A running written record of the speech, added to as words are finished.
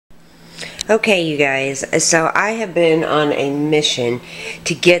Okay, you guys, so I have been on a mission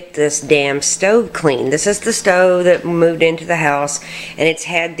to get this damn stove clean. This is the stove that moved into the house, and it's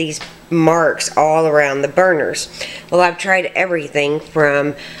had these marks all around the burners. Well, I've tried everything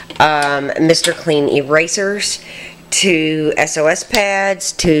from Mr. Clean erasers to SOS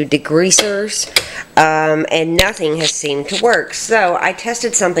pads to degreasers, and nothing has seemed to work. So I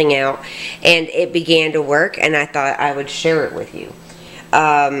tested something out, and it began to work, and I thought I would share it with you.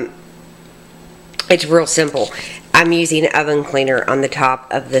 It's real simple. I'm using oven cleaner on the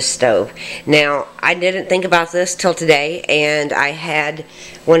top of the stove. Now, I didn't think about this till today, and I had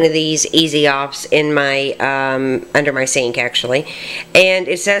one of these easy offs in my under my sink actually, and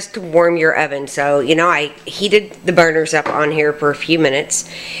it says to warm your oven. So you know, I heated the burners up on here for a few minutes,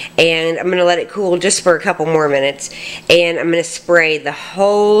 and I'm gonna let it cool just for a couple more minutes, and I'm gonna spray the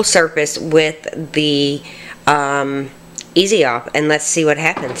whole surface with the easy off, and let's see what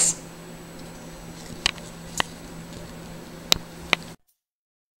happens.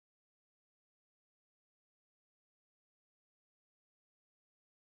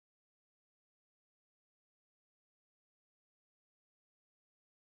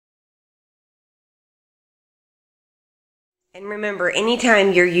 And remember,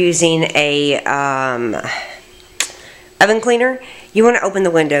 anytime you're using a oven cleaner, you want to open the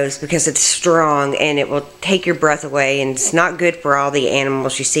windows because it's strong and it will take your breath away, and it's not good for all the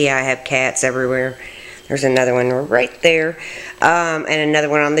animals. You see I have cats everywhere. There's another one right there, and another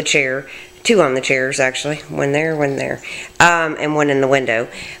one on the chair. Two on the chairs actually, one there, and one in the window.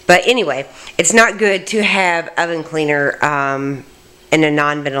 But anyway, it's not good to have oven cleaner in a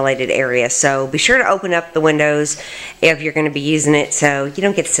non-ventilated area, so be sure to open up the windows if you're going to be using it so you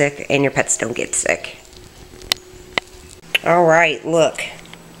don't get sick and your pets don't get sick. Alright, look.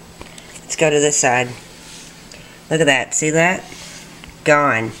 Let's go to this side. Look at that. See that?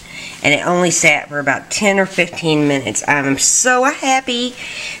 Gone. And it only sat for about 10 or 15 minutes. I'm so happy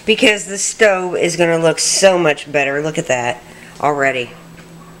because the stove is going to look so much better. Look at that already.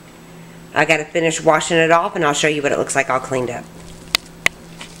 I got to finish washing it off, and I'll show you what it looks like all cleaned up.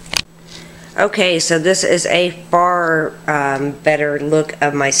 Okay, so this is a far better look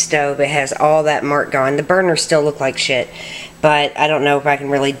of my stove. It has all that mark gone. The burners still look like shit, but I don't know if I can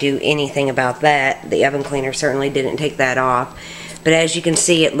really do anything about that. The oven cleaner certainly didn't take that off. But as you can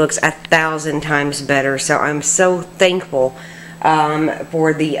see, it looks 1,000 times better. So I'm so thankful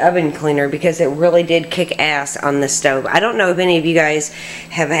for the oven cleaner because it really did kick ass on the stove. I don't know if any of you guys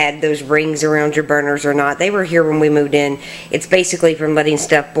have had those rings around your burners or not. They were here when we moved in. It's basically from letting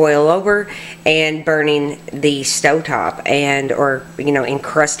stuff boil over and burning the stovetop, and or you know,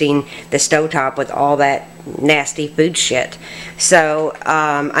 encrusting the stovetop with all that nasty food shit. So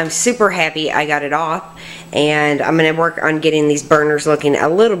I'm super happy I got it off, and I'm going to work on getting these burners looking a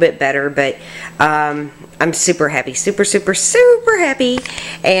little bit better, but I'm super happy, super happy.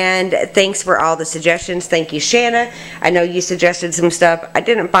 And thanks for all the suggestions. Thank you, Shanna. I know you suggested some stuff. I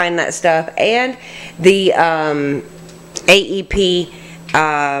didn't find that stuff. And the AEP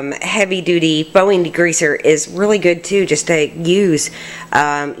heavy duty foaming degreaser is really good too, just to use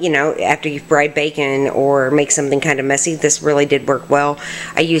you know, after you've fried bacon or make something kind of messy. This really did work well.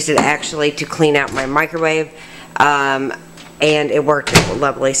 I used it actually to clean out my microwave, and it worked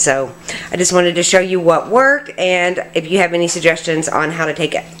lovely. So I just wanted to show you what worked, and if you have any suggestions on how to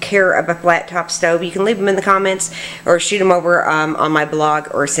take care of a flat top stove, you can leave them in the comments or shoot them over on my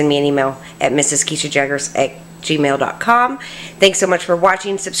blog, or send me an email at mrskishajaggers@gmail.com. Thanks so much for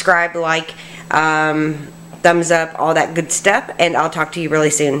watching. Subscribe, like, thumbs up, all that good stuff, and I'll talk to you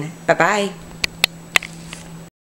really soon. Bye-bye.